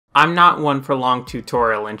I'm not one for long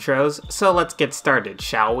tutorial intros, so let's get started,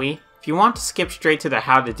 shall we? If you want to skip straight to the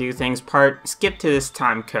how to do things part, skip to this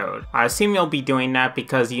time code. I assume you'll be doing that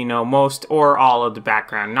because you know most or all of the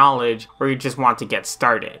background knowledge, or you just want to get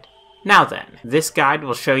started. Now then, this guide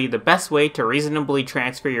will show you the best way to reasonably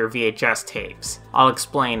transfer your VHS tapes. I'll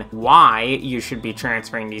explain why you should be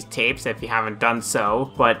transferring these tapes if you haven't done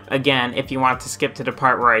so, but again, if you want to skip to the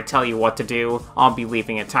part where I tell you what to do, I'll be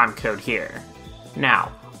leaving a time code here.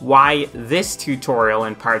 Now, why this tutorial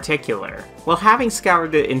in particular? Well, having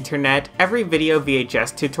scoured the internet, every video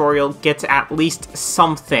VHS tutorial gets at least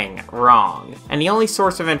something wrong. And the only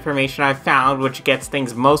source of information I've found which gets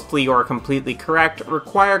things mostly or completely correct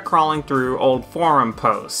require crawling through old forum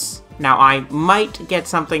posts. Now, I might get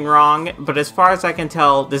something wrong, but as far as I can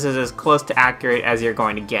tell, this is as close to accurate as you're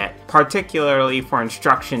going to get, particularly for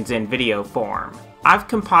instructions in video form. I've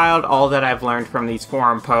compiled all that I've learned from these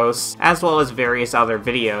forum posts, as well as various other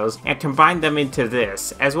videos, and combined them into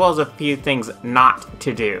this, as well as a few things not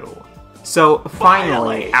to do. So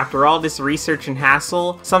finally, after all this research and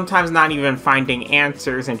hassle, sometimes not even finding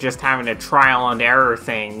answers and just having to trial and error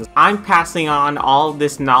things, I'm passing on all of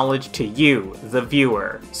this knowledge to you, the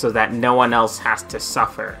viewer, so that no one else has to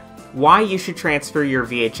suffer. Why you should transfer your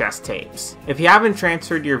VHS tapes. If you haven't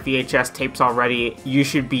transferred your VHS tapes already, you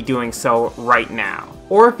should be doing so right now.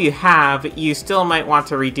 Or if you have, you still might want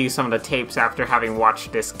to redo some of the tapes after having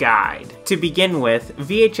watched this guide. To begin with,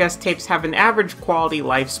 VHS tapes have an average quality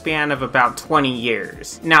lifespan of about 20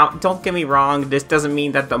 years. Now, don't get me wrong, this doesn't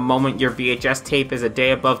mean that the moment your VHS tape is a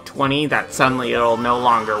day above 20 that suddenly it'll no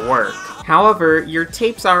longer work. However, your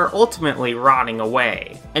tapes are ultimately rotting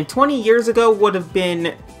away. And 20 years ago would have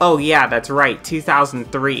been, oh yeah, that's right,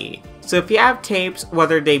 2003. So if you have tapes,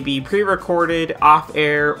 whether they be pre-recorded,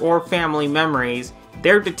 off-air, or family memories,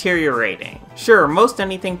 they're deteriorating. Sure, most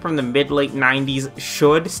anything from the mid-late 90s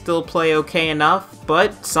should still play okay enough,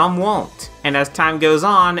 but some won't. And as time goes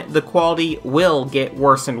on, the quality will get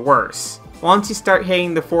worse and worse. Once you start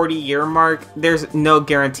hitting the 40-year mark, there's no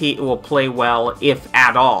guarantee it will play well, if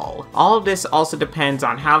at all. All of this also depends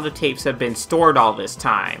on how the tapes have been stored all this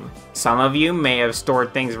time. Some of you may have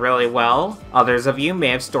stored things really well, others of you may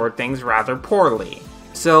have stored things rather poorly.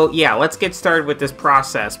 So yeah, let's get started with this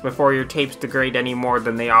process before your tapes degrade any more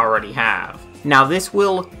than they already have. Now this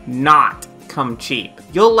will not come cheap.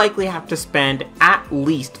 You'll likely have to spend at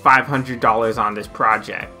least $500 on this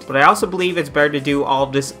project, but I also believe it's better to do all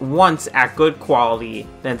of this once at good quality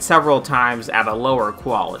than several times at a lower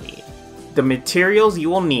quality. The materials you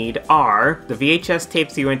will need are the VHS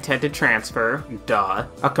tapes you intend to transfer, duh,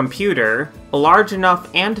 a computer, a large enough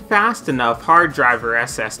and fast enough hard drive or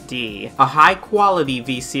SSD, a high quality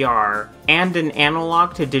VCR, and an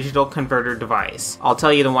analog to digital converter device. I'll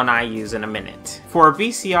tell you the one I use in a minute. For a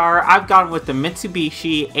VCR, I've gone with the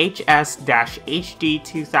Mitsubishi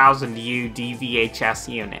HS-HD2000U DVHS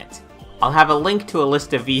unit. I'll have a link to a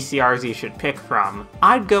list of VCRs you should pick from.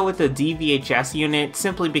 I'd go with the DVHS unit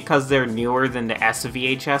simply because they're newer than the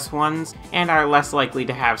SVHS ones and are less likely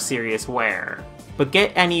to have serious wear. But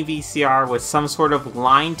get any VCR with some sort of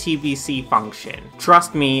line TBC function.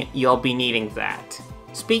 Trust me, you'll be needing that.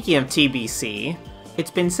 Speaking of TBC,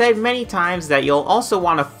 it's been said many times that you'll also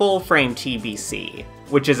want a full frame TBC,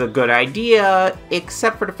 which is a good idea,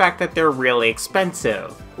 except for the fact that they're really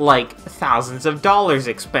expensive. Like, thousands of dollars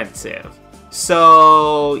expensive.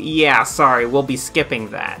 So, yeah, sorry, we'll be skipping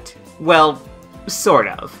that. Well, sort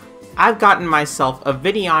of. I've gotten myself a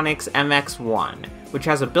Videonics MX1, which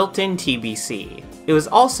has a built-in TBC. It was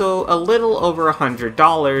also a little over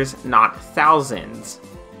 $100, not thousands.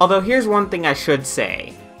 Although here's one thing I should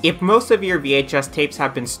say. If most of your VHS tapes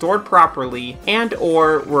have been stored properly and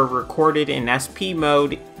or were recorded in SP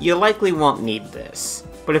mode, you likely won't need this.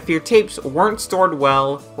 But if your tapes weren't stored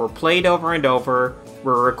well, were played over and over,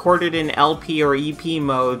 were recorded in LP or EP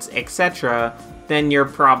modes, etc., then you're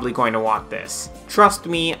probably going to want this. Trust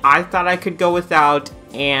me, I thought I could go without,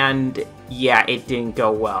 and yeah, it didn't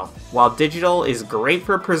go well. While digital is great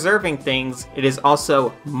for preserving things, it is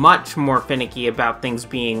also much more finicky about things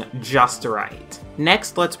being just right.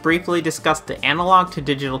 Next, let's briefly discuss the analog to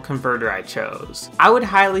digital converter I chose. I would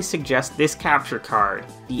highly suggest this capture card,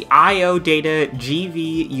 the IO Data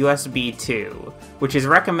GV USB 2, which is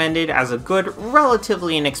recommended as a good,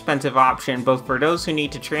 relatively inexpensive option both for those who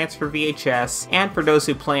need to transfer VHS and for those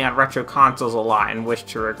who play on retro consoles a lot and wish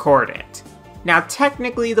to record it. Now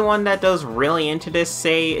technically the one that does really into this,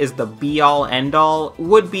 say, is the be-all end-all,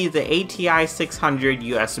 would be the ATI 600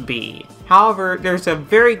 USB. However, there's a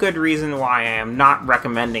very good reason why I am not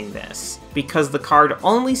recommending this, because the card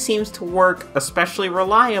only seems to work especially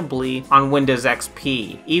reliably on Windows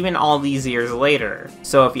XP, even all these years later.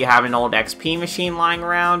 So if you have an old XP machine lying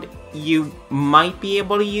around, you might be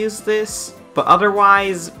able to use this, but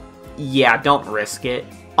otherwise, yeah, don't risk it.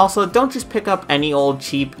 Also, don't just pick up any old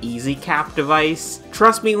cheap EasyCap device.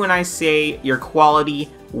 Trust me when I say your quality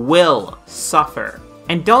will suffer.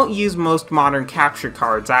 And don't use most modern capture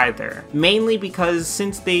cards either, mainly because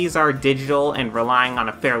since these are digital and relying on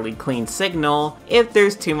a fairly clean signal, if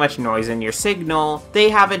there's too much noise in your signal, they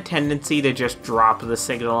have a tendency to just drop the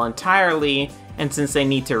signal entirely, and since they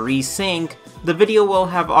need to resync, the video will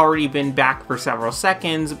have already been back for several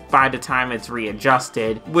seconds by the time it's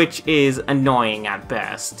readjusted, which is annoying at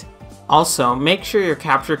best. Also, make sure your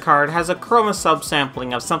capture card has a chroma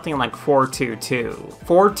subsampling of something like 422.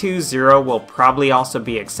 420 will probably also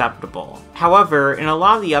be acceptable. However, in a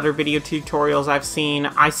lot of the other video tutorials I've seen,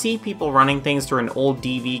 I see people running things through an old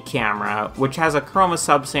DV camera, which has a chroma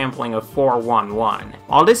subsampling of 411.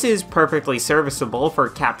 While this is perfectly serviceable for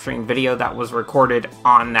capturing video that was recorded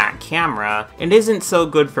on that camera, it isn't so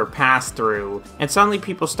good for pass-through, and suddenly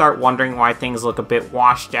people start wondering why things look a bit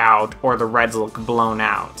washed out or the reds look blown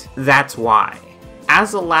out. That's why.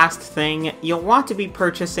 As a last thing, you'll want to be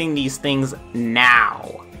purchasing these things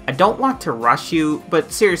now. I don't want to rush you,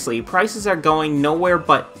 but seriously, prices are going nowhere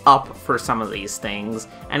but up for some of these things,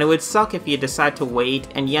 and it would suck if you decide to wait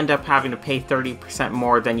and you end up having to pay 30%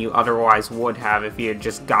 more than you otherwise would have if you had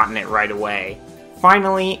just gotten it right away.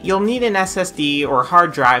 Finally, you'll need an SSD or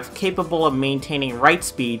hard drive capable of maintaining write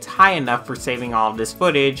speeds high enough for saving all of this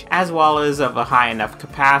footage, as well as of a high enough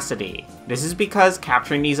capacity. This is because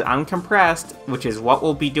capturing these uncompressed, which is what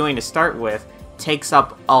we'll be doing to start with, takes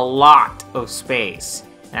up a lot of space.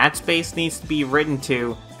 And that space needs to be written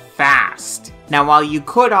to fast. Now while you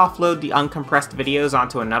could offload the uncompressed videos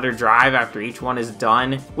onto another drive after each one is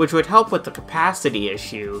done, which would help with the capacity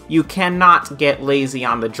issue, you cannot get lazy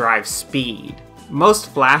on the drive speed. Most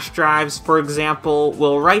flash drives, for example,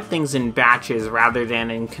 will write things in batches rather than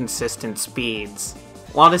in consistent speeds.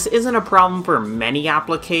 While this isn't a problem for many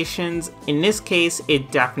applications, in this case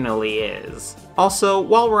it definitely is. Also,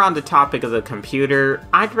 while we're on the topic of the computer,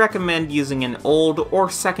 I'd recommend using an old or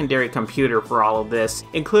secondary computer for all of this,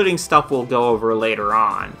 including stuff we'll go over later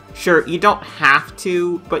on. Sure, you don't have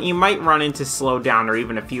to, but you might run into slowdown or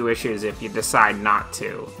even a few issues if you decide not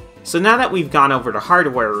to. So now that we've gone over the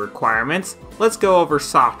hardware requirements, let's go over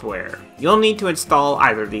software. You'll need to install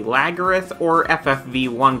either the Lagarith or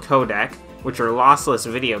FFV1 codec, which are lossless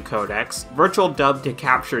video codecs, virtual dub to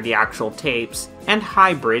capture the actual tapes, and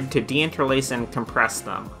hybrid to de-interlace and compress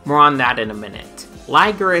them. More on that in a minute.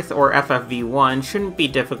 Lagarith or FFV1 shouldn't be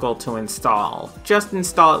difficult to install. Just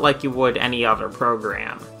install it like you would any other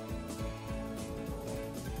program.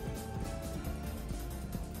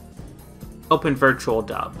 Open Virtual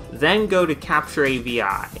Dub, then go to Capture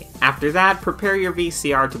AVI. After that, prepare your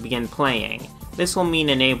VCR to begin playing. This will mean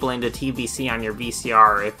enabling the TBC on your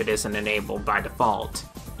VCR if it isn't enabled by default.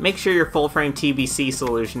 Make sure your full-frame TBC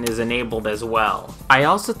solution is enabled as well. I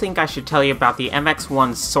also think I should tell you about the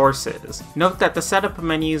MX1's sources. Note that the setup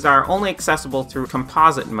menus are only accessible through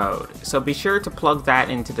composite mode, so be sure to plug that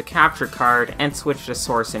into the capture card and switch to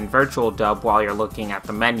source in Virtual Dub while you're looking at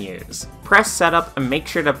the menus. Press setup and make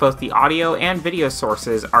sure that both the audio and video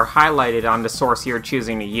sources are highlighted on the source you're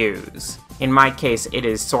choosing to use. In my case, it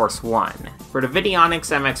is source 1. For the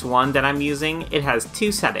Videonics MX1 that I'm using, it has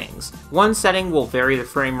two settings. One setting will vary the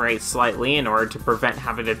frame rate slightly in order to prevent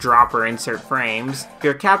having to drop or insert frames. If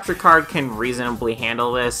your capture card can reasonably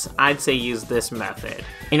handle this, I'd say use this method.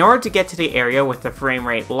 In order to get to the area with the frame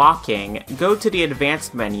rate locking, go to the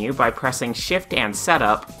Advanced menu by pressing Shift and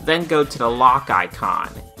Setup, then go to the lock icon.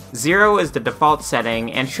 0 is the default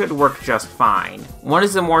setting and should work just fine. 1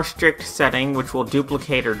 is a more strict setting which will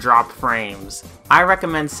duplicate or drop frames. I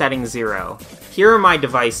recommend setting 0. Here are my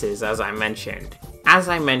devices as I mentioned. As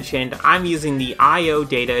I mentioned, I'm using the IO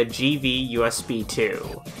Data GV USB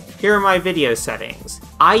 2. Here are my video settings.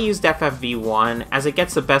 I used FFV1 as it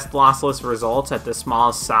gets the best lossless results at the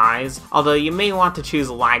smallest size, although you may want to choose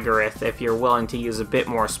Lagarith if you're willing to use a bit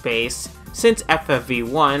more space, since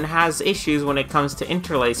FFV1 has issues when it comes to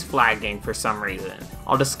interlace flagging for some reason.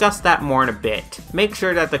 I'll discuss that more in a bit. Make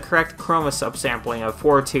sure that the correct chroma subsampling of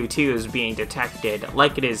 422 is being detected,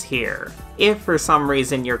 like it is here. If for some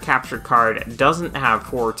reason your capture card doesn't have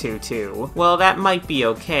 422, well that might be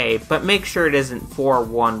okay, but make sure it isn't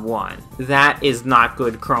 411. That is not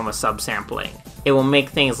good chroma subsampling. It will make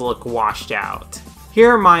things look washed out.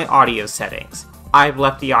 Here are my audio settings. I've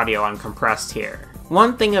left the audio uncompressed here.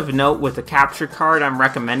 One thing of note with the capture card I'm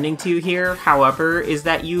recommending to you here, however, is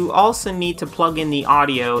that you also need to plug in the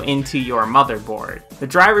audio into your motherboard. The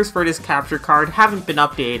drivers for this capture card haven't been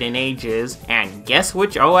updated in ages, and guess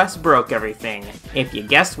which OS broke everything? If you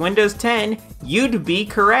guessed Windows 10, you'd be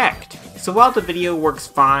correct. So while the video works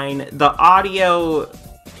fine, the audio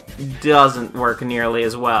doesn't work nearly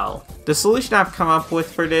as well. The solution I've come up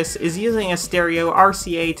with for this is using a stereo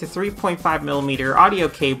RCA to 3.5mm audio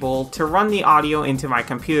cable to run the audio into my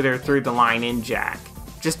computer through the line-in jack.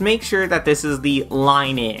 Just make sure that this is the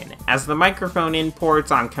line-in, as the microphone in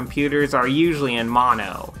ports on computers are usually in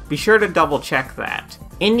mono. Be sure to double check that.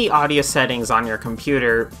 In the audio settings on your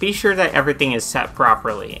computer, be sure that everything is set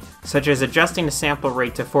properly, such as adjusting the sample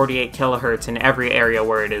rate to 48 kHz in every area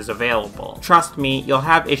where it is available. Trust me, you'll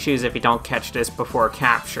have issues if you don't catch this before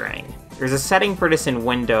capturing. There's a setting for this in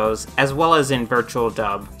Windows, as well as in Virtual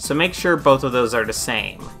Dub, so make sure both of those are the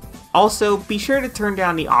same. Also, be sure to turn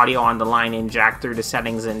down the audio on the line-in jack through the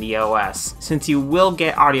settings in the OS, since you will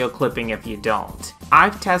get audio clipping if you don't.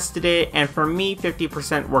 I've tested it, and for me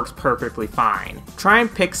 50% works perfectly fine. Try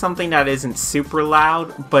and pick something that isn't super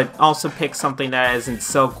loud, but also pick something that isn't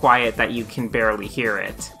so quiet that you can barely hear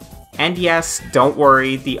it. And yes, don't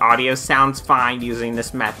worry, the audio sounds fine using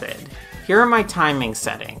this method. Here are my timing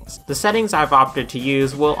settings. The settings I've opted to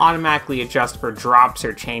use will automatically adjust for drops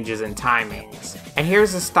or changes in timings. And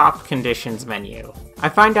here's the stop conditions menu. I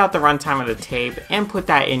find out the runtime of the tape and put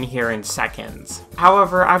that in here in seconds.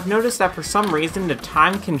 However, I've noticed that for some reason the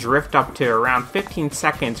time can drift up to around 15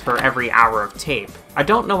 seconds for every hour of tape. I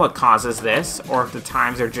don't know what causes this, or if the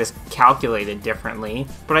times are just calculated differently,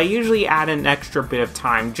 but I usually add an extra bit of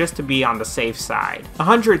time just to be on the safe side.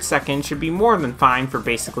 100 seconds should be more than fine for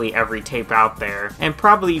basically every tape out there, and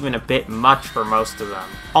probably even a bit much for most of them.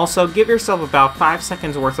 Also, give yourself about 5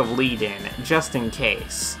 seconds worth of lead-in, just in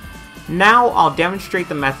case. Now I'll demonstrate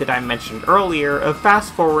the method I mentioned earlier of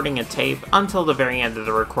fast forwarding a tape until the very end of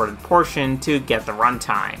the recorded portion to get the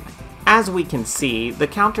runtime. As we can see, the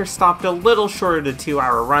counter stopped a little short of the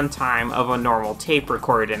 2-hour runtime of a normal tape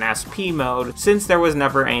recorded in SP mode, since there was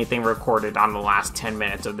never anything recorded on the last 10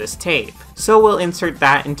 minutes of this tape. So we'll insert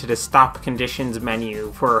that into the stop conditions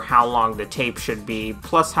menu for how long the tape should be,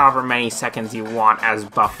 plus however many seconds you want as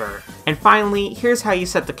buffer. And finally, here's how you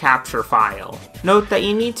set the capture file. Note that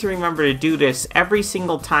you need to remember to do this every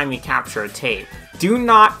single time you capture a tape. Do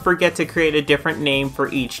not forget to create a different name for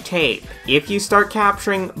each tape. If you start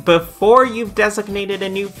capturing before you've designated a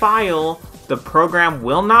new file, the program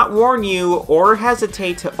will not warn you or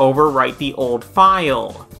hesitate to overwrite the old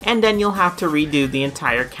file. And then you'll have to redo the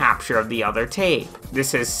entire capture of the other tape.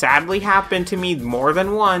 This has sadly happened to me more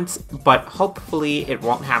than once, but hopefully it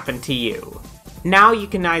won't happen to you. Now you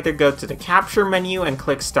can either go to the capture menu and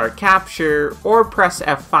click Start Capture, or press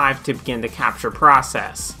F5 to begin the capture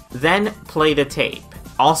process. Then play the tape.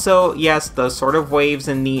 Also, yes, those sort of waves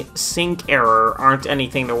in the sync error aren't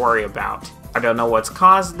anything to worry about. I don't know what's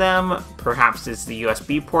caused them, perhaps it's the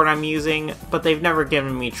USB port I'm using, but they've never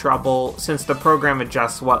given me trouble since the program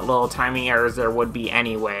adjusts what little timing errors there would be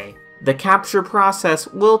anyway. The capture process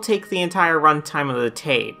will take the entire runtime of the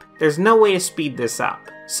tape. There's no way to speed this up.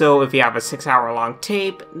 So if you have a 6-hour long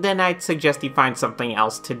tape, then I'd suggest you find something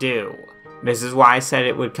else to do. This is why I said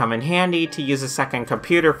it would come in handy to use a second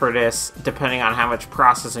computer for this, depending on how much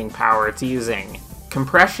processing power it's using.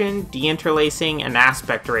 Compression, de-interlacing, and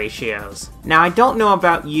aspect ratios. Now I don't know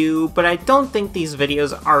about you, but I don't think these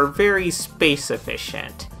videos are very space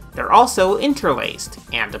efficient. They're also interlaced,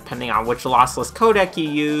 and depending on which lossless codec you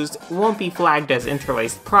used, won't be flagged as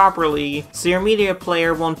interlaced properly, so your media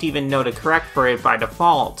player won't even know to correct for it by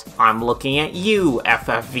default. I'm looking at you,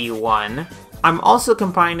 FFV1. I'm also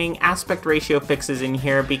combining aspect ratio fixes in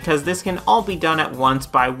here because this can all be done at once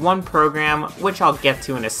by one program, which I'll get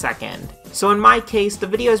to in a second. So in my case, the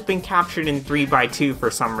video has been captured in 3x2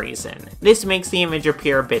 for some reason. This makes the image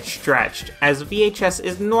appear a bit stretched, as VHS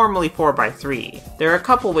is normally 4x3. There are a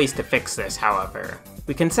couple ways to fix this, however.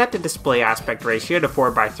 We can set the display aspect ratio to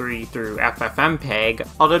 4x3 through FFmpeg,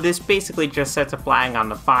 although this basically just sets a flag on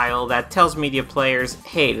the file that tells media players,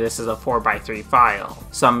 hey, this is a 4x3 file.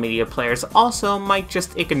 Some media players also might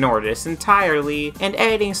just ignore this entirely, and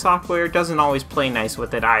editing software doesn't always play nice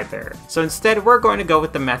with it either. So instead, we're going to go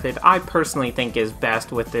with the method I personally think is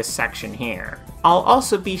best with this section here. I'll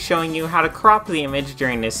also be showing you how to crop the image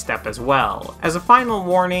during this step as well. As a final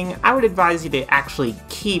warning, I would advise you to actually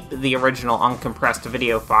keep the original uncompressed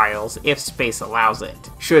video files if space allows it.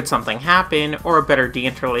 Should something happen, or a better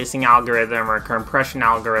de-interlacing algorithm or compression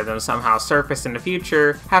algorithm somehow surface in the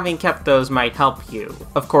future, having kept those might help you.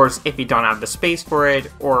 Of course, if you don't have the space for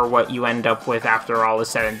it, or what you end up with after all is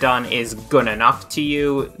said and done is good enough to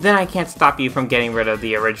you, then I can't stop you from getting rid of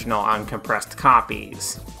the original uncompressed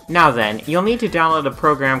copies. Now then, you'll need to download a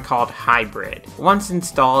program called Hybrid. Once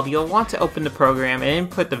installed, you'll want to open the program and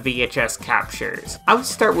input the VHS captures. I would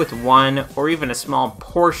start with one, or even a small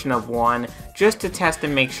portion of one, just to test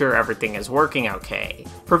and make sure everything is working okay.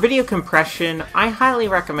 For video compression, I highly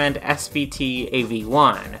recommend SVT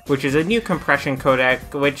AV1, which is a new compression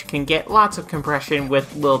codec which can get lots of compression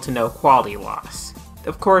with little to no quality loss.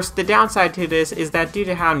 Of course, the downside to this is that due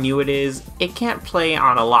to how new it is, it can't play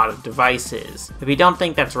on a lot of devices. If you don't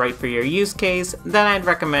think that's right for your use case, then I'd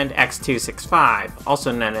recommend X265,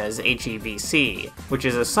 also known as HEVC, which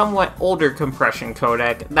is a somewhat older compression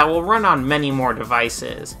codec that will run on many more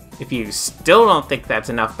devices. If you still don't think that's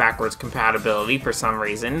enough backwards compatibility for some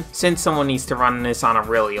reason, since someone needs to run this on a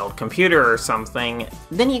really old computer or something,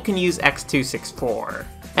 then you can use X264.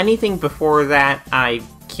 Anything before that, I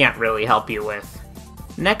can't really help you with.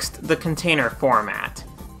 Next, the container format.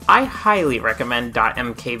 I highly recommend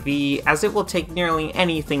 .mkv as it will take nearly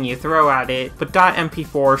anything you throw at it, but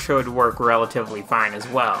 .mp4 should work relatively fine as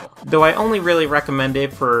well. Though I only really recommend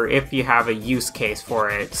it for if you have a use case for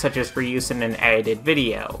it, such as for use in an edited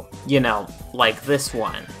video. You know, like this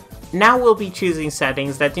one. Now we'll be choosing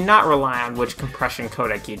settings that do not rely on which compression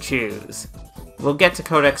codec you choose. We'll get to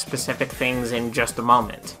codec specific things in just a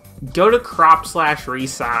moment. Go to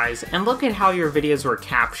crop/resize and look at how your videos were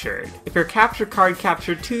captured. If your capture card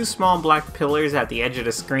captured two small black pillars at the edge of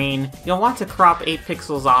the screen, you'll want to crop 8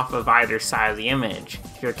 pixels off of either side of the image.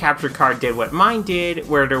 If your capture card did what mine did,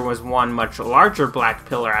 where there was one much larger black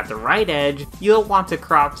pillar at the right edge, you'll want to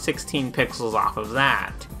crop 16 pixels off of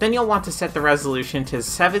that. Then you'll want to set the resolution to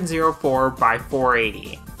 704 by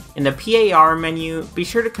 480. In the PAR menu, be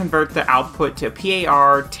sure to convert the output to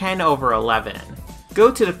PAR 10/11. Go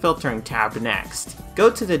to the Filtering tab next. Go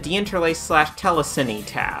to the De-interlace/telecine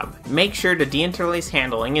tab. Make sure the de-interlace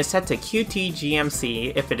handling is set to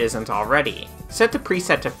QT-GMC if it isn't already. Set the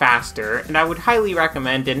preset to faster, and I would highly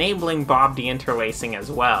recommend enabling Bob de-interlacing as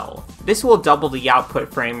well. This will double the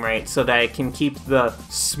output frame rate so that it can keep the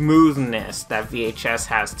smoothness that VHS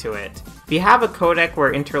has to it. If you have a codec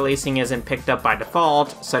where interlacing isn't picked up by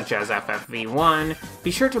default, such as FFV1,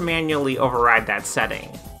 be sure to manually override that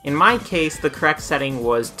setting. In my case, the correct setting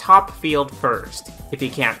was top field first. If you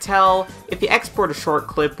can't tell, if you export a short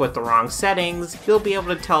clip with the wrong settings, you'll be able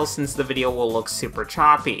to tell since the video will look super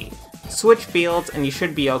choppy. Switch fields and you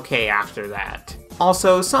should be okay after that.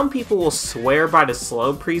 Also, some people will swear by the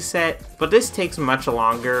slow preset, but this takes much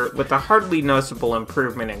longer with a hardly noticeable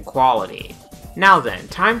improvement in quality. Now then,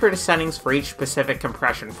 time for the settings for each specific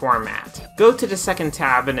compression format. Go to the second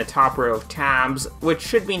tab in the top row of tabs, which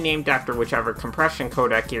should be named after whichever compression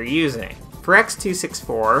codec you're using. For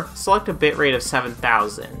X264, select a bitrate of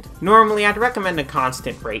 7000. Normally I'd recommend a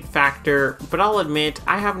constant rate factor, but I'll admit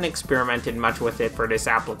I haven't experimented much with it for this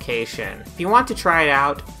application. If you want to try it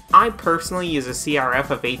out, I personally use a CRF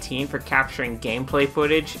of 18 for capturing gameplay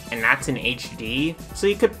footage, and that's in HD, so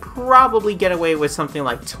you could probably get away with something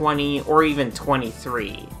like 20 or even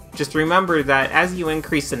 23. Just remember that as you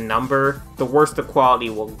increase the number, the worse the quality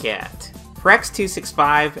will get. For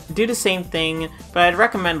X265, do the same thing, but I'd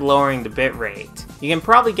recommend lowering the bitrate. You can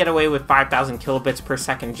probably get away with 5000 kilobits per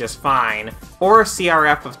second just fine, or a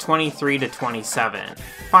CRF of 23 to 27.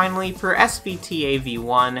 Finally, for SVT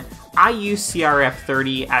AV1, I use CRF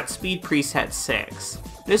 30 at speed preset 6.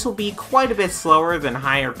 This will be quite a bit slower than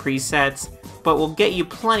higher presets, but will get you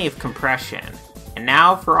plenty of compression. And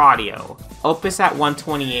now for audio. Opus at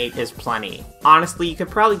 128 is plenty. Honestly, you could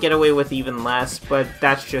probably get away with even less, but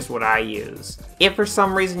that's just what I use. If for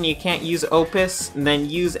some reason you can't use Opus, then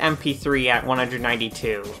use MP3 at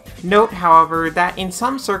 192. Note, however, that in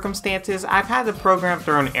some circumstances, I've had the program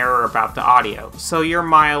throw an error about the audio, so your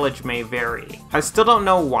mileage may vary. I still don't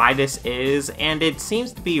know why this is, and it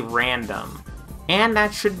seems to be random. And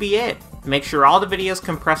that should be it. Make sure all the videos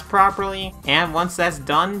compress properly, and once that's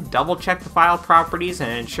done, double check the file properties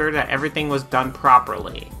and ensure that everything was done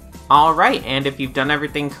properly. Alright, and if you've done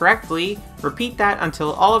everything correctly, repeat that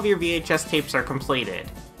until all of your VHS tapes are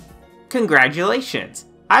completed. Congratulations!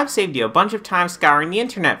 I've saved you a bunch of time scouring the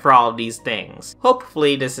internet for all of these things.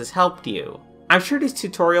 Hopefully this has helped you. I'm sure this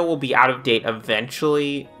tutorial will be out of date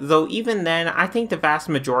eventually, though even then, I think the vast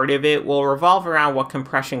majority of it will revolve around what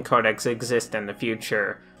compression codecs exist in the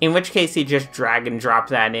future, in which case you just drag and drop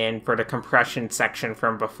that in for the compression section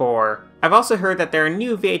from before. I've also heard that there are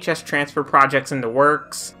new VHS transfer projects in the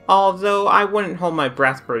works, although I wouldn't hold my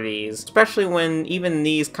breath for these, especially when even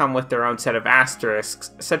these come with their own set of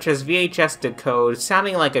asterisks, such as VHS decode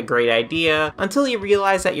sounding like a great idea, until you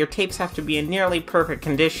realize that your tapes have to be in nearly perfect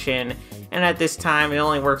condition, and at this time it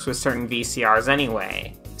only works with certain VCRs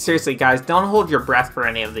anyway. Seriously guys, don't hold your breath for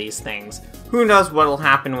any of these things. Who knows what'll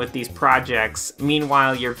happen with these projects,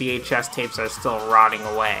 meanwhile your VHS tapes are still rotting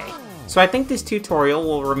away. So I think this tutorial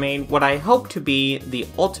will remain what I hope to be the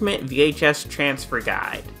ultimate VHS transfer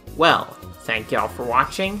guide. Well, thank y'all for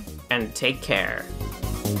watching, and take care.